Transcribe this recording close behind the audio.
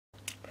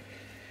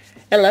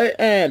Hello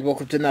and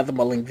welcome to another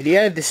modelling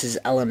video. This is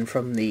Alan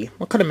from the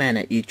Man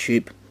at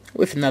YouTube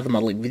with another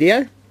modelling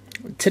video.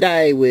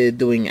 Today we're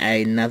doing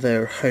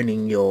another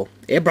honing your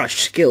airbrush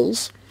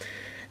skills,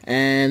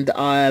 and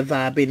I've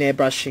been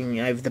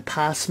airbrushing over the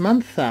past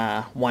month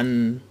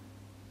one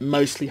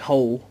mostly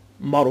whole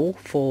model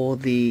for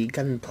the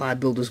Gun & Ply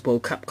Builders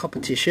World Cup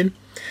competition,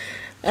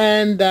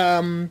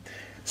 and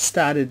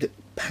started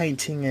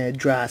painting a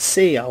dry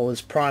sea. I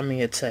was priming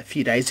it a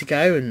few days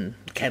ago and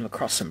came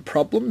across some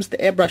problems. The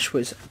airbrush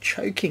was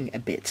choking a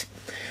bit.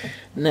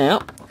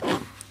 Now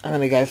I'm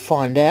going to go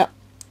find out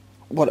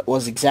what it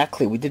was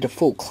exactly. We did a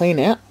full clean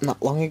out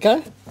not long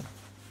ago,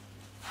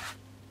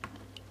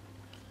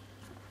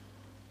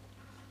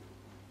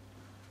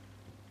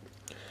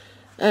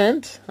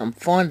 and I'm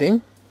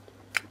finding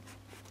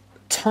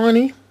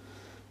tiny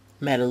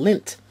amount of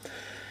lint.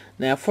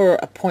 Now for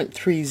a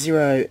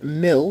 0.30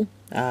 mil,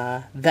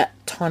 that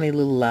tiny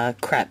little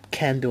crap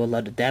can do a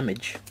lot of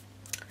damage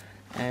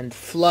and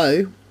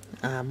flow,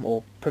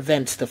 or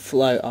prevents the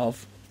flow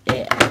of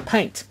air and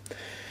paint.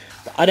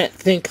 But I don't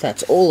think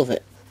that's all of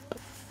it.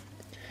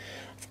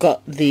 I've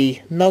got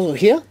the nozzle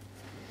here,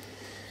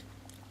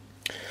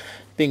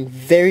 being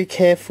very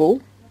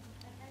careful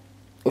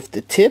with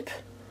the tip.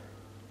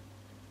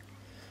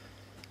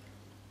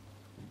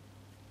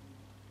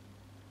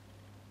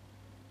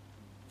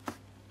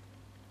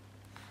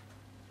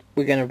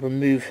 We're going to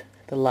remove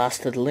the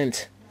last of the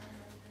lint.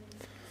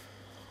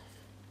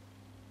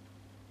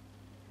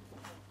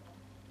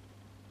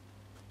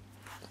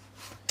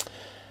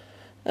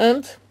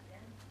 And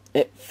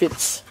it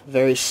fits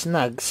very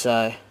snug,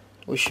 so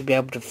we should be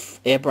able to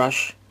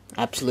airbrush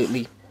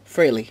absolutely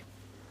freely.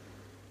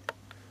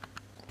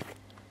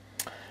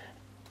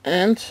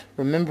 And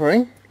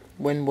remembering,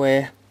 when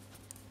we're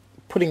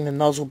putting the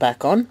nozzle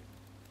back on,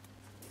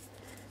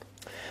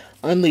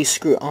 only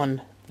screw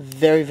on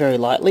very, very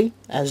lightly,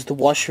 as the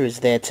washer is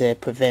there to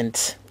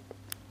prevent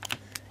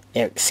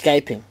air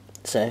escaping.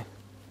 So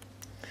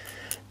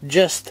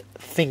just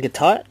finger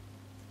tight,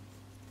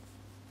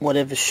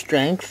 whatever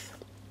strength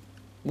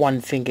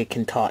one finger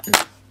can tighten,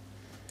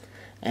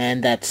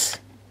 and that's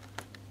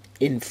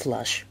in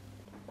flush.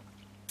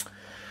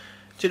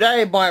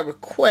 Today, by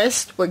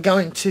request, we're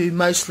going to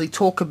mostly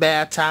talk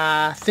about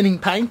thinning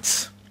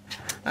paints,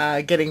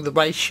 getting the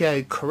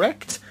ratio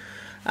correct.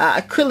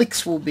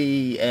 Acrylics will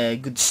be a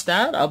good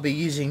start. I'll be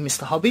using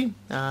Mr. Hobby,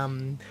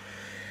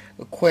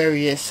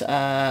 Aquarius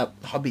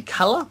Hobby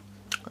Color.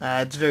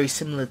 It's very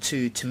similar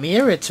to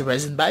Tamiya. It's a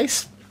resin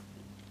base.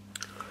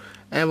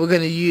 And we're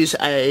going to use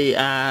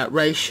a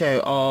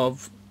ratio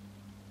of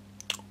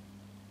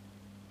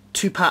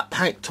 2 part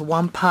paint to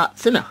 1 part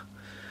thinner.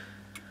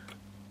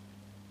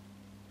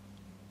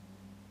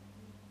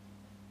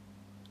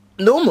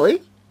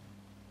 Normally,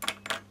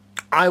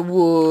 I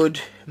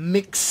would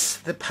mix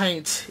the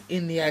paint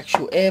in the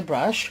actual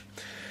airbrush,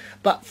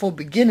 but for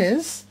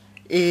beginners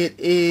it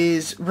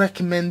is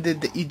recommended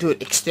that you do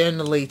it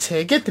externally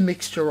to get the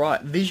mixture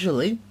right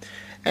visually,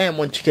 and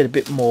once you get a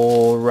bit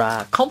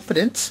more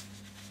confidence,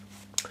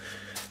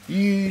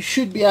 you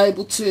should be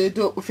able to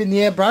do it within the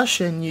airbrush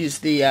and use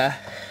the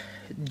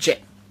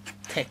jet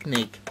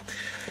technique.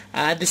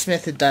 This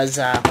method does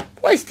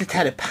waste a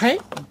tad of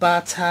paint,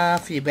 but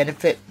for your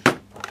benefit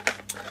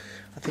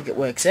I think it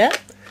works out.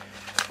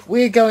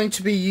 We're going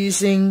to be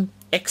using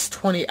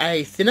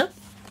X20A thinner.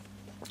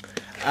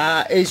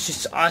 It's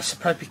just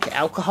isopropic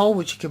alcohol,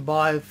 which you can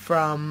buy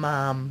from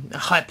a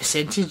high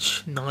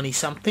percentage, 90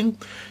 something.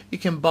 You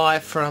can buy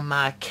from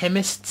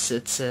chemists.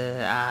 It's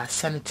a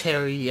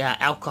sanitary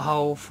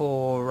alcohol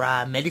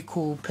for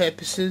medical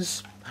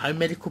purposes, home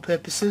medical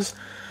purposes,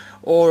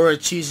 or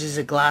it's used as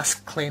a glass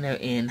cleaner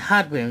in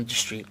hardware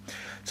industry.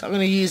 So I'm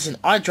going to use an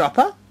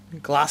eyedropper, a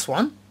glass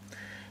one,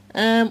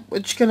 and we're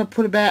just going to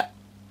put about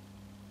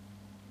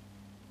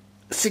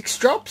 6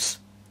 drops,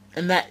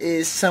 and that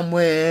is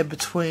somewhere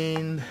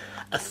between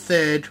a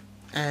third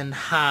and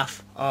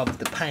half of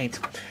the paint.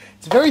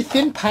 It's very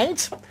thin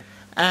paint,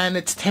 and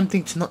it's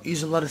tempting to not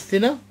use a lot of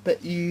thinner,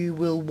 but you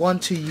will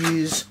want to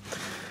use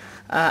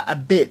a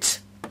bit.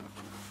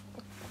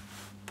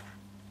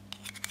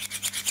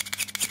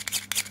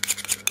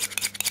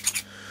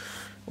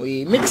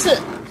 We mix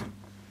it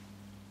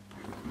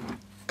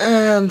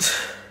and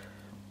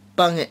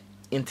bung it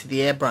into the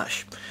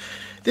airbrush.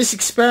 This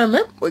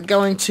experiment, we're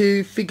going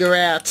to figure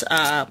out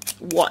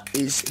what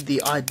is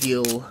the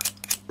ideal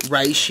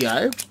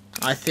ratio.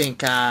 I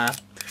think 1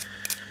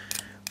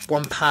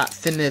 part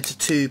thinner to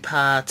 2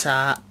 part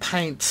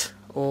paint,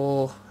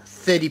 or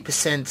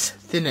 30%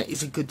 thinner,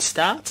 is a good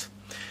start.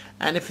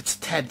 And if it's a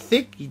tad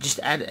thick, you just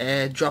add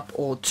a drop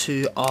or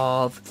 2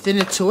 of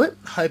thinner to it,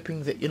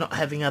 hoping that you're not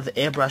having other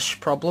airbrush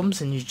problems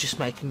and you're just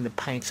making the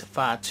paint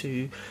far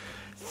too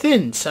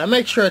thin. So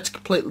make sure it's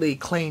completely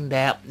cleaned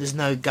out, there's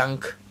no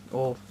gunk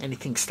or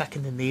anything stuck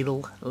in the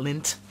needle,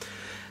 lint.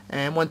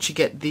 And once you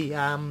get the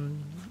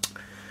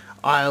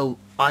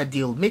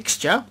ideal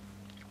mixture,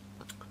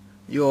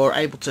 you're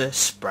able to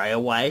spray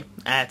away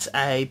at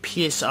a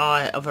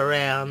PSI of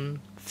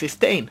around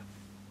 15.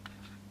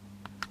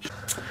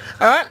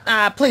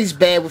 Alright, please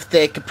bear with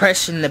the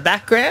compression in the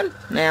background.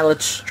 Now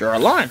let's draw a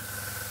line.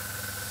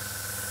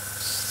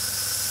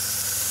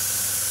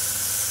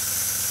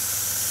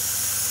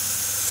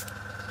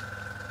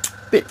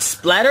 Bit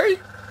splattery.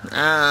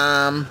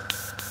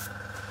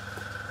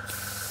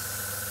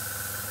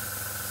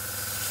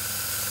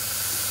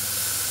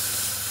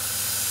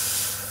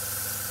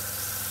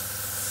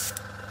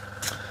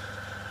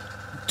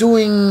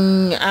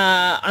 Doing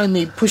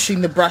only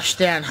pushing the brush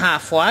down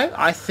halfway.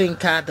 I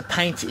think the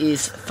paint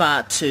is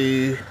far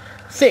too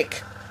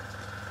thick.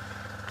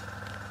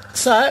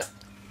 So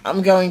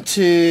I'm going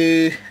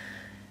to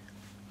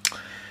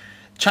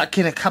chuck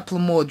in a couple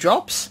of more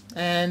drops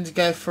and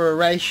go for a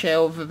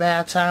ratio of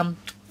about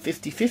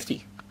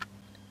 50-50.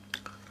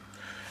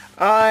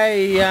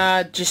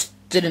 I just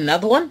did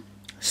another one.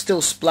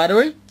 Still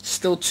splattery,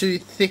 still too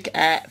thick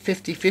at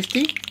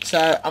 50-50.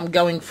 So I'm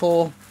going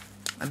for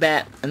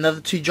about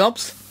another 2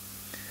 drops.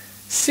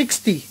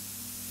 60.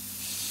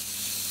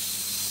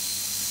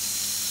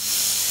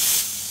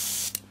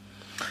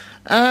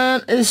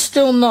 It's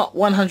still not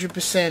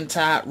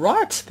 100%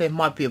 right. There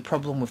might be a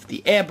problem with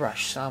the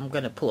airbrush, so I'm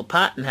going to pull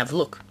apart and have a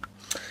look.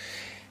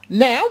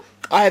 Now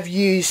I've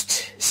used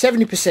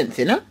 70%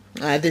 thinner.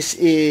 This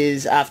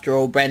is, after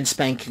all, brand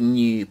spanking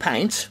new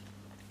paint,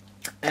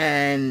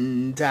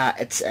 and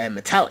it's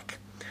metallic.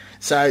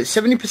 So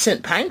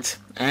 70% paint,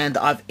 and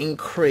I've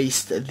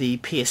increased the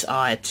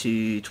PSI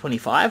to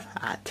 25,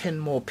 10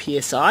 more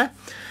PSI,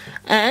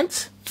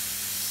 and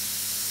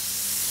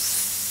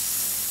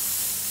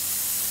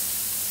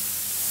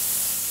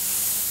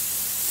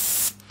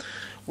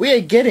we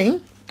are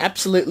getting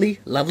absolutely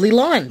lovely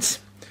lines.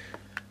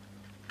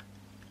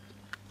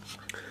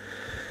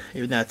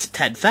 Even though it's a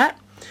tad fat.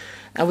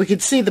 And we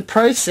can see the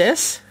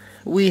process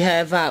we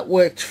have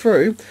worked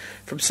through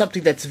from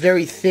something that's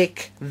very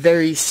thick,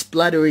 very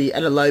spluttery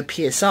at a low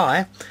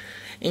PSI,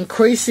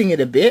 increasing it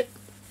a bit,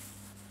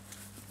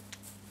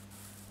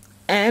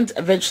 and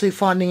eventually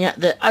finding out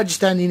that I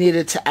just only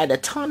needed to add a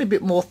tiny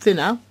bit more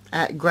thinner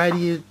at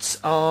gradients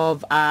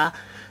of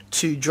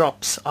 2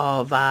 drops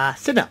of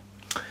thinner.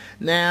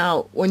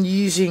 Now, when you're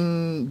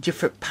using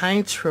different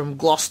paints, from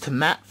gloss to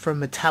matte,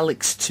 from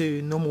metallics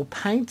to normal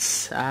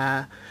paints,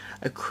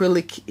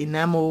 acrylic,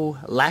 enamel,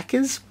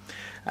 lacquers,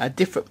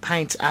 different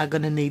paints are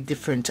going to need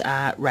different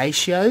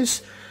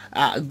ratios.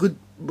 A good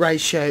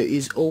ratio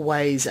is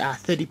always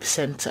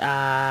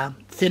 30%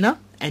 thinner,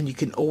 and you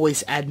can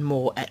always add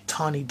more at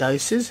tiny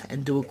doses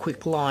and do a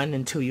quick line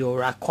until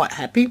you're quite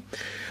happy.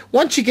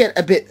 Once you get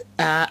a bit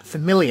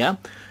familiar,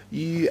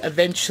 you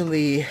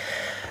eventually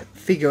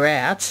figure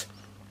out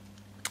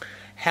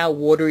how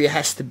watery it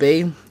has to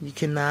be. You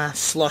can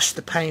slosh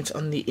the paint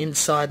on the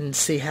inside and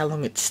see how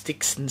long it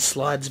sticks and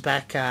slides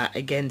back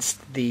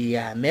against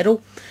the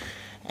metal.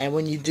 And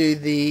when you do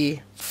the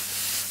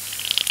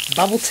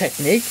bubble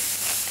technique,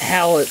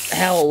 how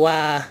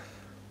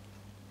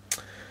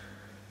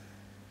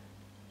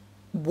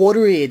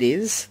watery it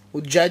is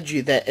will judge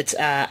you that it's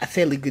a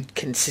fairly good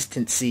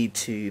consistency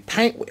to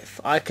paint with.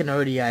 I can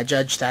already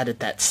judge that at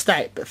that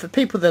state, but for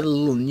people that are a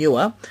little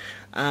newer,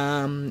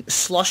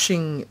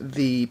 sloshing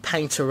the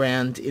paint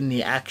around in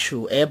the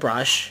actual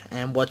airbrush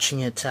and watching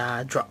it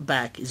drop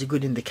back is a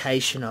good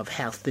indication of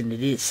how thin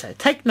it is. So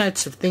take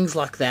notes of things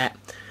like that,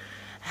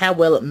 how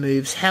well it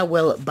moves, how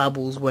well it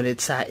bubbles when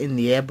it's in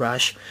the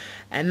airbrush,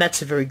 and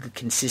that's a very good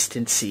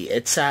consistency.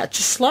 It's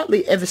just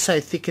slightly ever so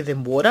thicker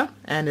than water,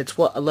 and it's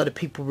what a lot of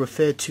people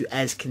refer to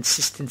as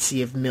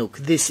consistency of milk.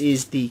 This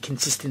is the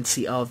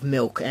consistency of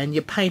milk, and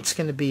your paint's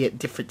going to be at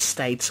different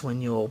states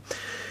when you're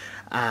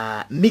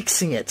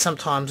mixing it.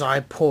 Sometimes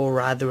I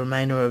pour the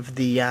remainder of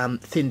the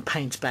thin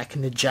paint back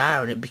in the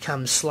jar, and it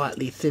becomes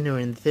slightly thinner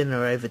and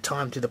thinner over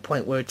time to the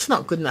point where it's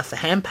not good enough for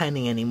hand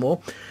painting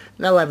anymore.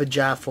 And I'll have a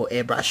jar for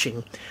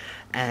airbrushing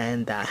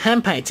and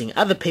hand painting.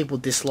 Other people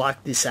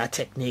dislike this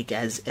technique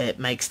as it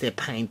makes their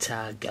paint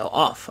go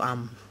off.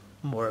 I'm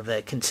more of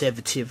a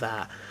conservative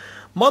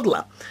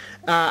modeler.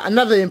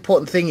 Another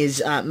important thing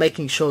is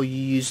making sure you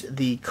use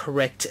the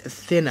correct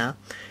thinner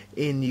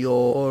in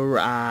your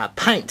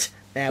paint.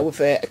 Now, with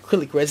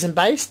acrylic resin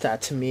based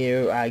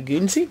Tamir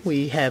Gunzi,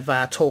 we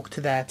have talked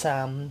that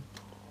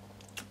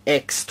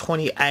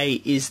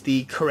X20A is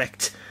the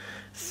correct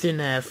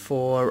thinner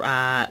for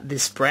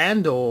this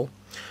brand, or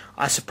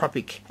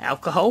isopropic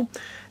alcohol.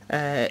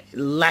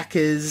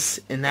 Lacquers,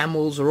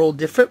 enamels are all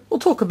different. We'll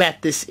talk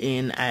about this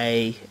in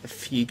a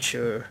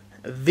future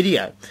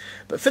video.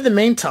 But for the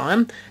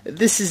meantime,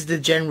 this is the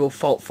general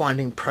fault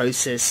finding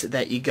process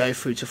that you go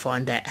through to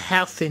find out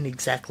how thin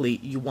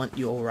exactly you want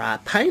your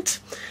paint.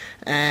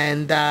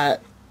 And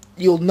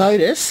you'll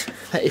notice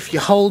that if you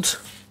hold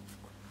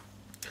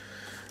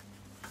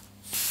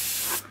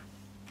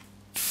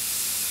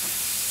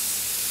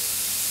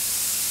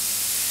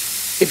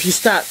if you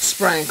start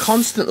spraying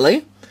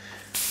constantly,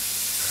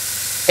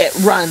 it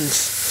runs.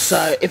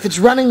 So if it's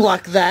running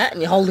like that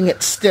and you're holding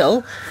it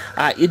still,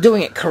 you're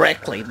doing it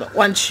correctly. But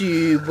once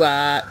you do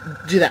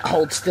that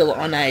hold still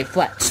on a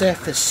flat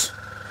surface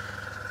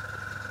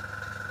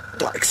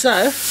like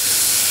so,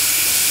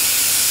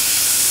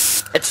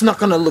 it's not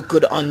going to look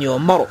good on your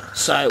model.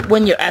 So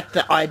when you're at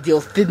the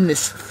ideal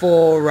thinness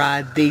for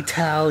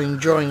detailing,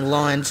 drawing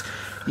lines,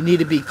 you need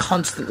to be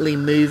constantly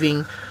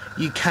moving.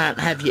 You can't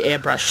have your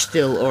airbrush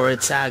still or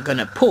it's going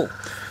to pull.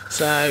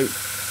 So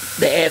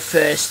the air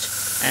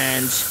first,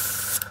 and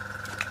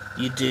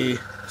you do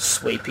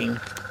sweeping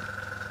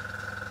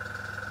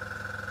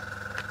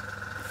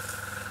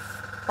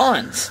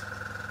lines.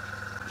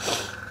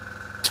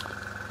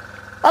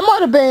 I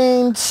might have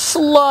been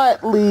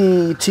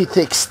slightly too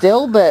thick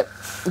still, but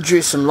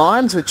drew some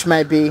lines which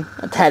may be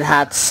a tad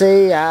hard to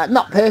see.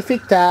 Not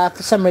perfect.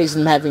 For some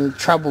reason I'm having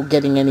trouble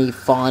getting any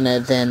finer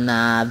than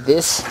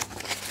this.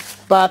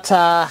 But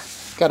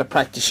got to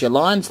practice your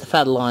lines. The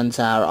fatter lines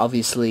are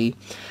obviously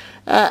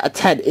a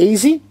tad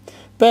easy.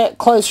 But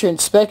closer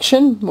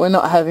inspection, we're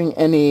not having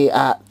any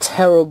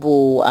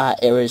terrible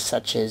errors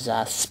such as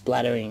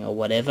splattering or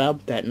whatever.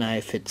 Don't know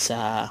if it's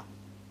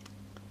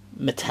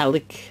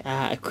metallic,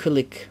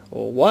 acrylic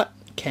or what.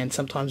 Can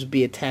sometimes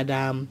be a tad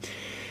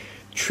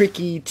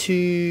tricky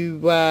to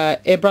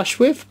airbrush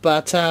with,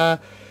 but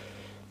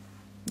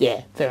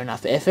yeah, fair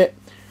enough effort.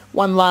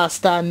 One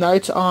last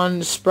note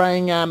on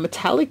spraying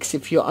metallics.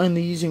 If you're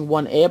only using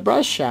one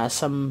airbrush,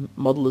 some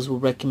modelers will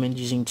recommend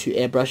using two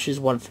airbrushes,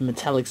 one for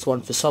metallics,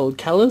 one for solid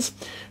colors.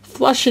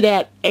 Flush it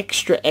out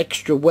extra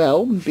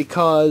well,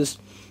 because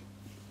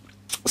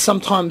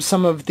sometimes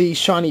some of the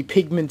shiny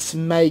pigments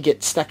may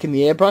get stuck in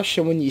the airbrush,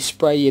 and when you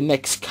spray your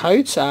next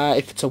coat,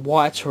 if it's a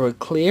white or a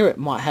clear, it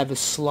might have a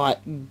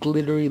slight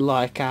glittery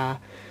like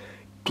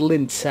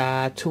glint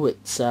to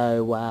it.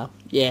 So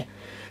yeah,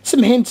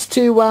 some hints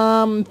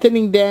to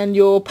thinning down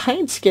your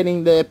paints,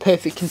 getting the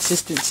perfect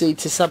consistency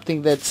to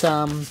something that's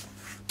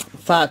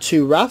far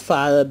too rough.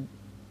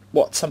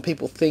 What some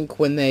people think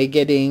when they're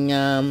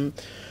getting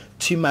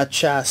too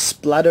much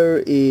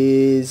splatter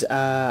is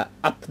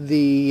up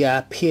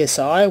the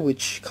PSI,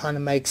 which kind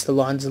of makes the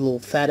lines a little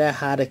fatter,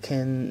 harder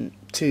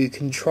to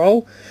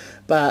control.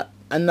 But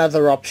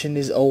another option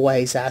is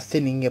always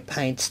thinning your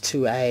paints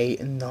to a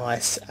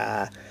nice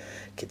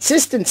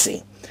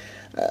consistency.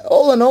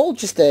 All in all,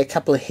 just a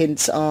couple of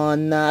hints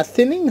on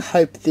thinning.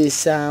 Hope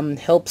this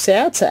helps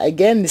out.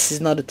 Again, this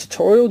is not a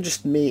tutorial,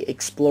 just me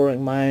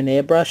exploring my own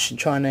airbrush and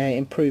trying to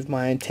improve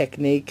my own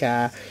technique,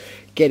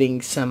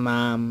 getting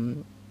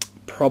some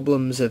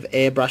problems of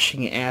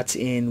airbrushing out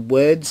in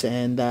words,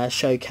 and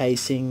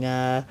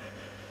showcasing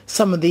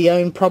some of the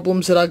own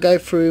problems that I go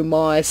through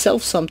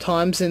myself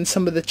sometimes, and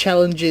some of the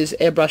challenges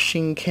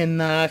airbrushing can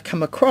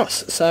come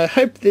across. So I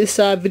hope this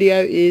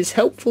video is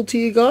helpful to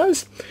you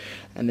guys,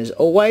 and as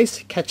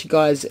always, catch you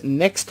guys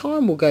next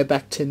time. We'll go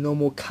back to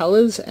normal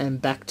colors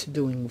and back to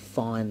doing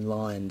fine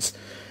lines.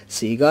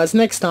 See you guys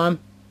next time.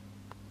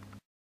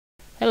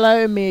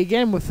 Hello, me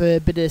again with a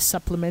bit of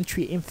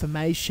supplementary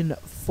information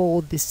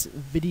for this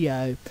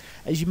video.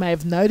 As you may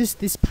have noticed,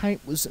 this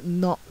paint was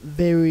not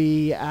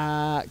very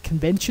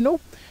conventional,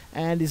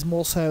 and is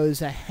more so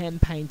as a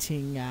hand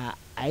painting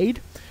aid.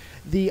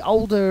 The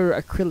older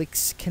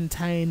acrylics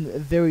contain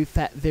very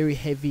fat, very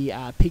heavy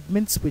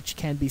pigments, which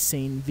can be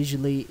seen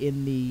visually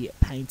in the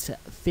paint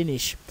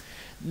finish.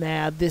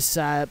 Now this,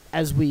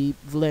 as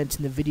we've learnt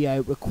in the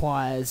video,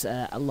 requires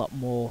a lot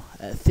more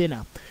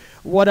thinner.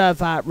 What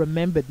I've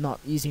remembered not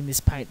using this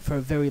paint for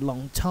a very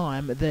long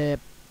time, the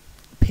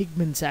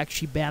pigments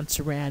actually bounce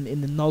around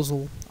in the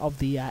nozzle of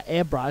the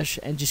airbrush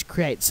and just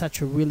create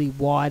such a really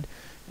wide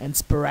and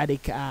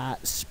sporadic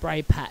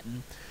spray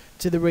pattern,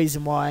 to the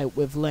reason why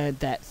we've learned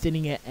that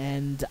thinning it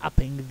and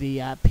upping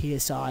the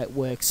PSI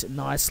works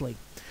nicely.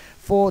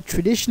 For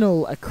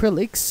traditional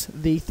acrylics,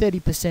 the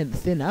 30%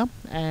 thinner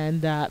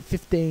and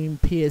 15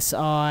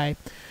 PSI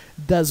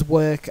does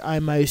work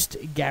almost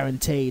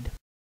guaranteed.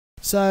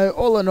 So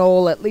all in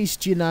all, at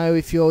least you know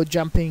if you're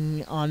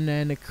jumping on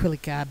an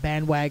acrylic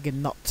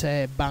bandwagon not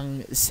to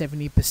bung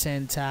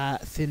 70%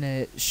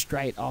 thinner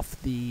straight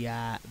off the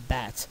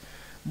bat.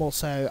 More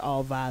so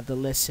of the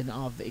lesson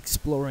of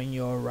exploring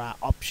your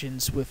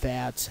options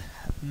without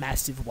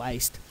massive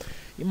waste.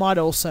 You might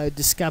also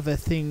discover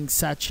things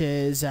such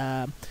as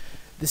the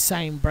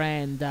same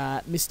brand,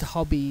 Mr.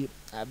 Hobby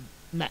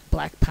matte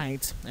black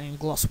paint and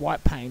gloss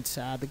white paint.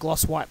 The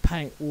gloss white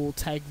paint will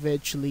take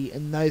virtually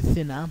no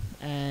thinner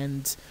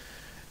and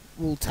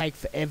will take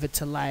forever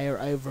to layer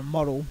over a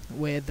model,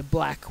 where the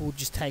black will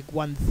just take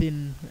one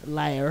thin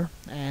layer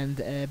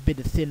and a bit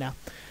of thinner.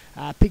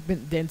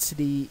 Pigment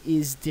density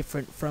is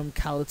different from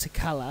colour to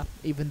colour,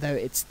 even though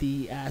it's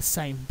the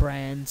same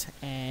brand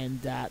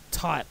and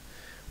type,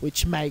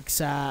 which makes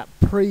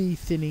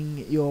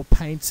pre-thinning your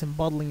paints and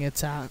bottling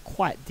it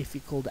quite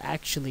difficult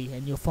actually,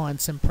 and you'll find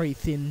some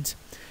pre-thinned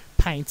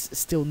paints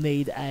still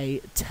need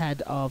a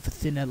tad of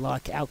thinner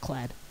like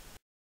Alclad.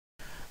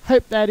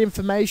 Hope that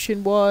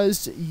information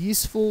was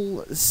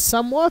useful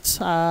somewhat.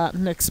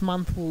 Next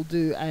month we'll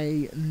do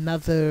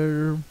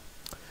another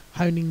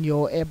honing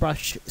your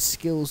airbrush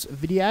skills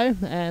video,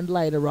 and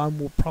later on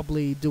we'll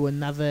probably do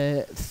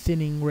another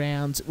thinning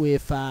round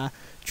with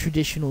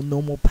traditional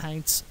normal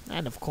paints,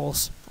 and of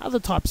course other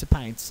types of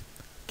paints.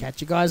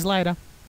 Catch you guys later.